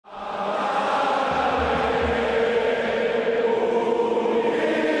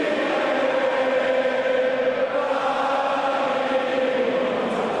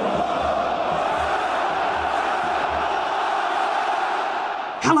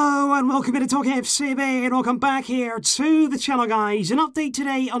Hello and welcome to TalkFCB and welcome back here to the channel, guys. An update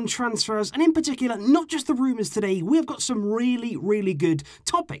today on transfers, and in particular not just the rumours today. We've got some really good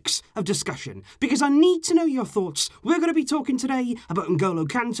topics of discussion because I need to know your thoughts. We're going to be talking today about N'Golo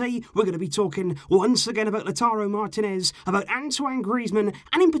Kante. We're going to be talking once again about Lautaro Martinez, about Antoine Griezmann,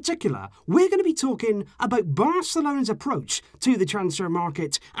 and in particular we're going to be talking about Barcelona's approach to the transfer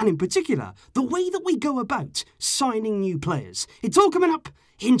market, and in particular the way that we go about signing new players. It's all coming up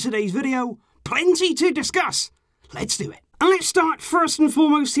in today's video. Plenty to discuss. Let's do it. And let's start first and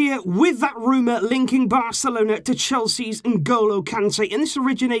foremost here with that rumour linking Barcelona to Chelsea's N'Golo Kante. And this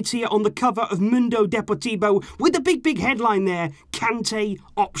originates here on the cover of Mundo Deportivo with the big headline there, Kante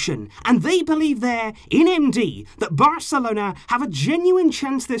option. And they believe there in MD that Barcelona have a genuine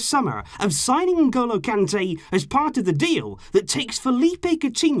chance this summer of signing N'Golo Kante as part of the deal that takes Felipe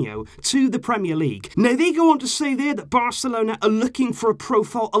Coutinho to the Premier League. Now they go on to say there that Barcelona are looking for a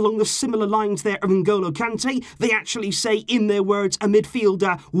profile along the similar lines there of N'Golo Kante. They actually say, in their words, a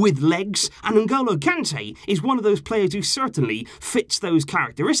midfielder with legs, and N'Golo Kante is one of those players who certainly fits those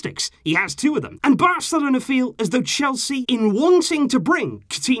characteristics. He has two of them. And Barcelona feel as though Chelsea, in wanting to bring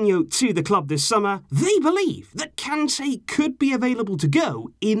Coutinho to the club this summer, they believe that Kante could be available to go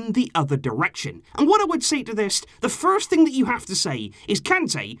in the other direction. And what I would say to this, the first thing that you have to say is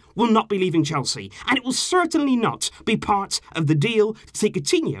Kante will not be leaving Chelsea, and it will certainly not be part of the deal to take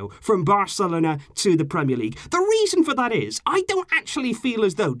Coutinho from Barcelona to the Premier League. The reason for that is I don't actually feel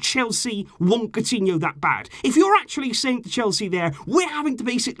as though Chelsea want Coutinho that bad. If you're actually saying to Chelsea there, we're having to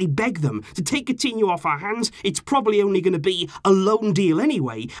basically beg them to take Coutinho off our hands, it's probably only going to be a loan deal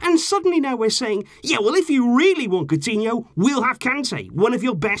anyway. And suddenly now we're saying, yeah, well, if you really want Coutinho, we'll have Kante, one of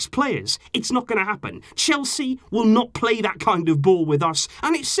your best players. It's not going to happen. Chelsea will not play that kind of ball with us.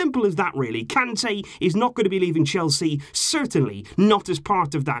 And it's simple as that, really. Kante is not going to be leaving Chelsea, certainly not as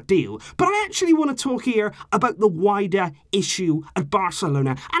part of that deal. But I actually want to talk here about the wider issue at Barcelona,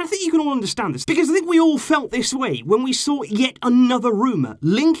 and I think you can all understand this because I think we all felt this way when we saw yet another rumour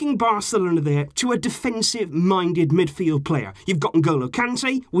linking Barcelona there to a defensive-minded midfield player. You've got N'Golo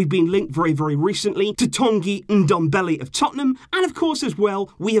Kante, we've been linked very recently to Tanguy Ndombele of Tottenham, and of course as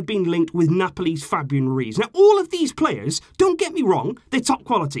well we have been linked with Napoli's Fabian Ruiz. Now all of these players, don't get me wrong, they're top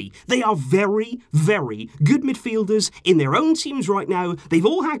quality. They are very good midfielders in their own teams right now. They've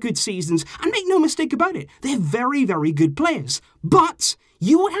all had good seasons, and make no mistake about it, they're very good players. But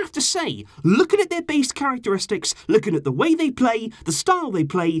you would have to say, looking at their base characteristics, looking at the way they play, the style they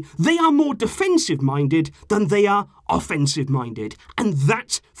play, they are more defensive-minded than they are offensive-minded. And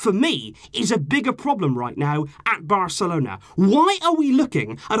that, for me, is a bigger problem right now at Barcelona. Why are we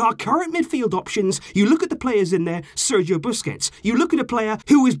looking at our current midfield options? You look at the players in there, Sergio Busquets. You look at a player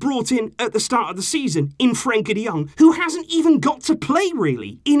who was brought in at the start of the season in Frenkie de Jong, who hasn't even got to play,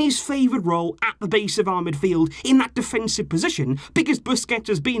 really, in his favoured role at the base of our midfield in that defensive position because Busquets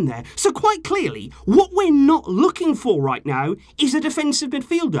has been there. So quite clearly, what we're not looking for right now is a defensive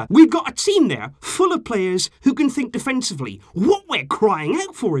midfielder. We've got a team there full of players who can think defensively. What we're crying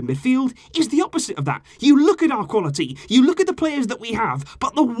out for in midfield is the opposite of that. You look at our quality, you look at the players that we have,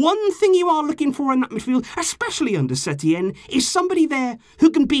 but the one thing you are looking for in that midfield, especially under Setien, is somebody there who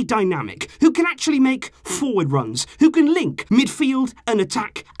can be dynamic, who can actually make forward runs, who can link midfield and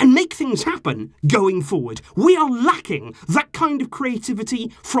attack and make things happen going forward. We are lacking that kind of creativity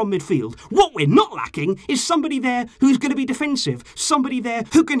from midfield. What we're not lacking is somebody there who's going to be defensive, somebody there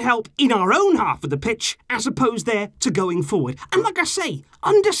who can help in our own half of the pitch as opposed there to going forward. And like I say,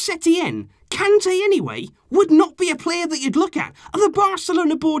 under Setien, Kante anyway would not be a player that you'd look at. Are the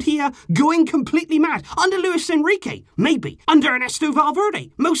Barcelona board here going completely mad? Under Luis Enrique? Maybe. Under Ernesto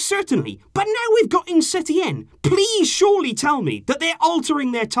Valverde? Most certainly. But now we've got in Setien. Please surely tell me that they're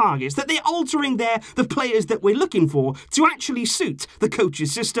altering their targets, that they're altering the players that we're looking for to actually suit the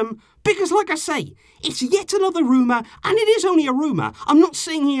coach's system. Because like I say, it's yet another rumour, and it is only a rumour. I'm not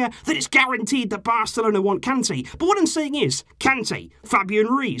saying here that it's guaranteed that Barcelona want Kante, but what I'm saying is Kante, Fabian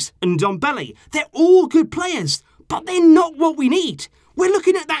Ruiz and Ndombele, they're all good players, but they're not what we need. We're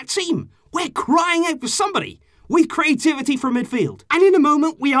looking at that team. We're crying out for somebody with creativity from midfield. And in a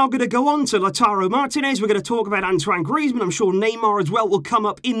moment, we are going to go on to Lautaro Martinez. We're going to talk about Antoine Griezmann. I'm sure Neymar as well will come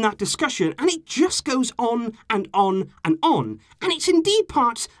up in that discussion. And it just goes on and on and on. And it's indeed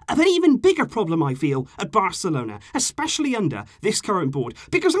part of an even bigger problem, I feel, at Barcelona, especially under this current board.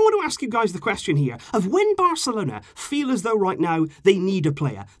 Because I want to ask you guys the question here of when Barcelona feel as though right now they need a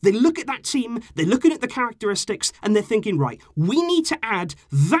player. They look at that team, they're looking at the characteristics, and they're thinking, right, we need to add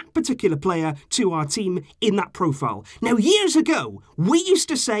that particular player to our team in that profile. Now, years ago, we used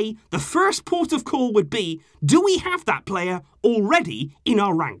to say the first port of call would be, do we have that player already in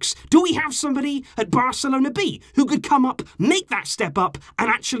our ranks? Do we have somebody at Barcelona B who could come up, make that step up,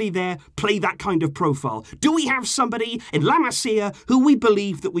 and actually there play that kind of profile? Do we have somebody in La Masia who we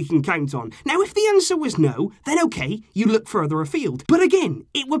believe that we can count on? Now, if the answer was no, then okay, you look further afield. But again,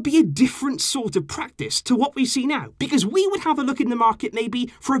 it would be a different sort of practice to what we see now, because we would have a look in the market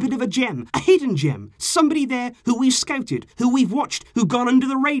maybe for a bit of a gem, a hidden gem, somebody there who we've scouted, who we've watched, who gone under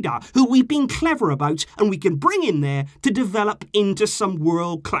the radar, who we've been clever about, and we can bring in there to develop into some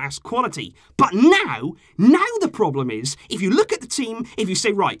world-class quality. But now the problem is, if you look at the team, if you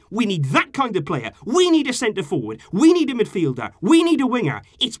say, right, we need that kind of player, we need a centre-forward, we need a midfielder, we need a winger,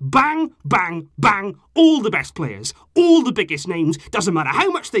 it's bang, bang, bang, all the best players, all the biggest names, doesn't matter how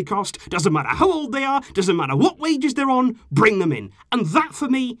much they cost, doesn't matter how old they are, doesn't matter what wages they're on, bring them in. And that, for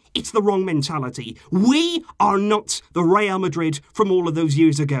me, it's the wrong mentality. We are not the Real Madrid from all of those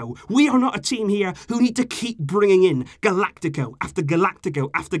years ago. We are not a team here who need to keep bringing in Galactico after Galactico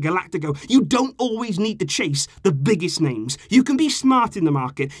after Galactico. You don't always need to chase the biggest names. You can be smart in the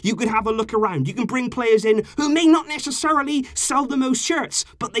market. You can have a look around. You can bring players in who may not necessarily sell the most shirts,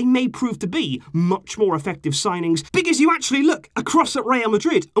 but they may prove to be much more effective signings, because you actually look across at Real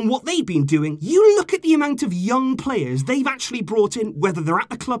Madrid and what they've been doing. You look at the amount of young players they've actually brought in, whether they're at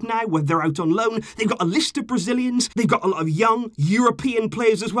the club now, whether they're out on loan. They've got a list of Brazilians. They've got a lot of young European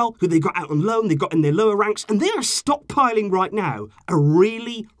players as well, who they've got out on loan. They've got in their lower ranks, and they are stockpiling right now a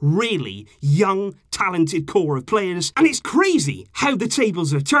really, really young, talented core of players. And it's crazy how the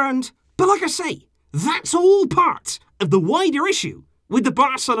tables are turned. But like I say, that's all part of the wider issue with the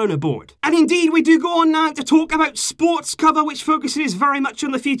Barcelona board. And indeed, we do go on now to talk about sports cover, which focuses very much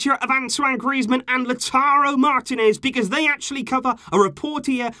on the future of Antoine Griezmann and Lautaro Martinez, because they actually cover a report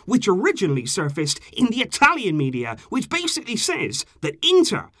here which originally surfaced in the Italian media, which basically says that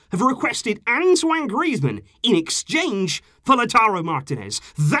Inter have requested Antoine Griezmann in exchange for Lautaro Martinez.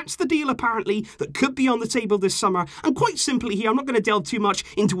 That's the deal, apparently, that could be on the table this summer. And quite simply here, I'm not going to delve too much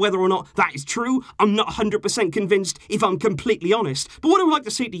into whether or not that is true. I'm not 100% convinced, if I'm completely honest. But what I would like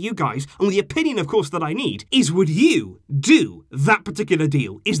to say to you guys, and the opinion, of course, that I need, is would you do that particular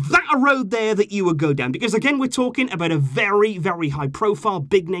deal? Is that a road there that you would go down? Because again, we're talking about a very, very high-profile,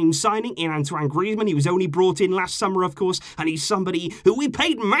 big-name signing in Antoine Griezmann. He was only brought in last summer, of course, and he's somebody who we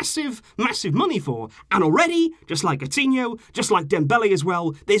paid massive, massive money for. And already, just like Coutinho, just like Dembele as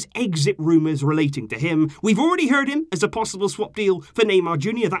well, there's exit rumours relating to him. We've already heard him as a possible swap deal for Neymar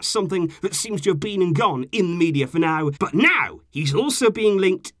Jr. That's something that seems to have been and gone in the media for now. But now, he's also being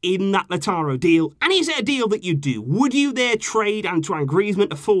linked in that Lautaro deal. And is it a deal that you'd do? Would you there trade Antoine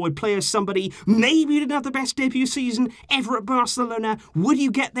Griezmann, a forward player, somebody maybe who didn't have the best debut season ever at Barcelona? Would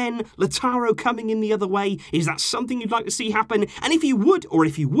you get then Lautaro coming in the other way? Is that something you'd like to see happen? And if you would or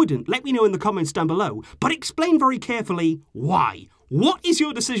if you wouldn't, let me know in the comments down below. But explain very carefully why. What is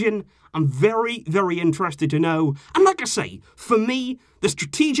your decision? I'm very, very interested to know. And like I say, for me, the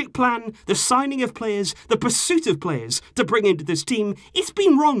strategic plan, the signing of players, the pursuit of players to bring into this team, it's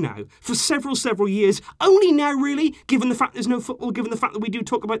been wrong now for several years. Only now, really, given the fact there's no football, given the fact that we do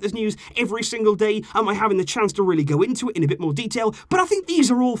talk about this news every single day, am I having the chance to really go into it in a bit more detail? But I think these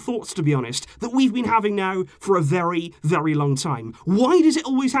are all thoughts, to be honest, that we've been having now for a very, very long time. Why does it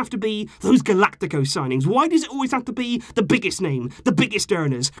always have to be those Galactico signings? Why does it always have to be the biggest name, the biggest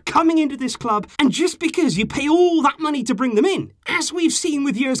earners, coming into this club, and just because you pay all that money to bring them in, as we've seen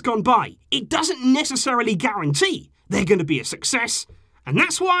with years gone by, it doesn't necessarily guarantee they're going to be a success. And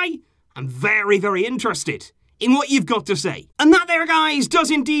that's why I'm very, very interested in what you've got to say. And that there, guys,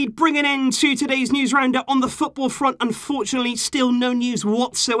 does indeed bring an end to today's news roundup. On the football front, unfortunately, still no news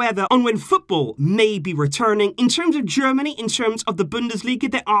whatsoever on when football may be returning. In terms of Germany, in terms of the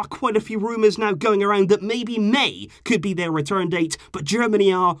Bundesliga, there are quite a few rumours now going around that maybe May could be their return date, but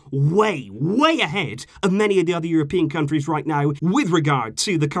Germany are way, way ahead of many of the other European countries right now with regard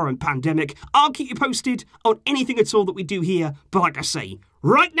to the current pandemic. I'll keep you posted on anything at all that we do here, but like I say,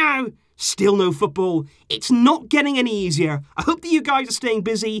 right now, still no football. It's not getting any easier. I hope that you guys are staying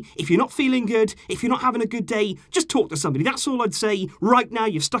busy. If you're not feeling good, if you're not having a good day, just talk to somebody. That's all I'd say. Right now,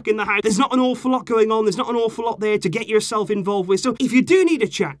 you're stuck in the house. There's not an awful lot going on. There's not an awful lot there to get yourself involved with. So if you do need a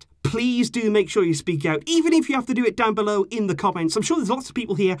chat, please do make sure you speak out, even if you have to do it down below in the comments. I'm sure there's lots of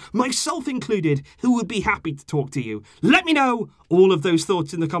people here, myself included, who would be happy to talk to you. Let me know all of those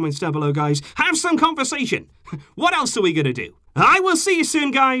thoughts in the comments down below, guys. Have some conversation. What else are we going to do? I will see you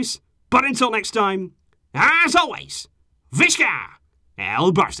soon, guys. But until next time, as always, Visca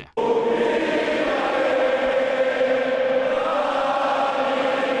El Barça.